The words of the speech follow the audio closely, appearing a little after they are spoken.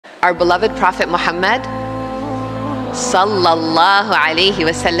Our beloved Prophet Muhammad sallallahu alayhi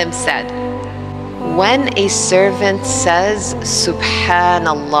wasallam said, when a servant says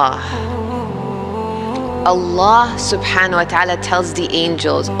Subhanallah, Allah subhanahu wa ta'ala tells the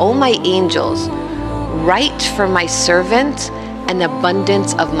angels, "Oh my angels, write for my servant an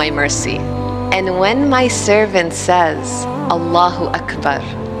abundance of my mercy." And when my servant says Allahu Akbar,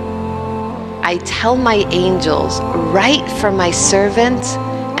 I tell my angels, write for my servant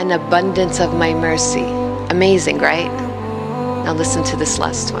an abundance of my mercy. Amazing, right? Now listen to this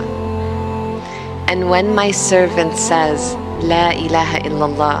last one. And when my servant says La ilaha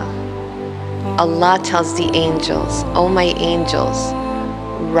illallah, Allah tells the angels, "Oh my angels,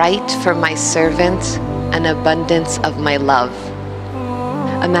 write for my servant an abundance of my love."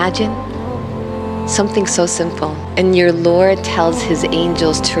 Imagine something so simple, and your Lord tells his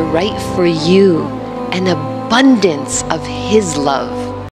angels to write for you an abundance of his love.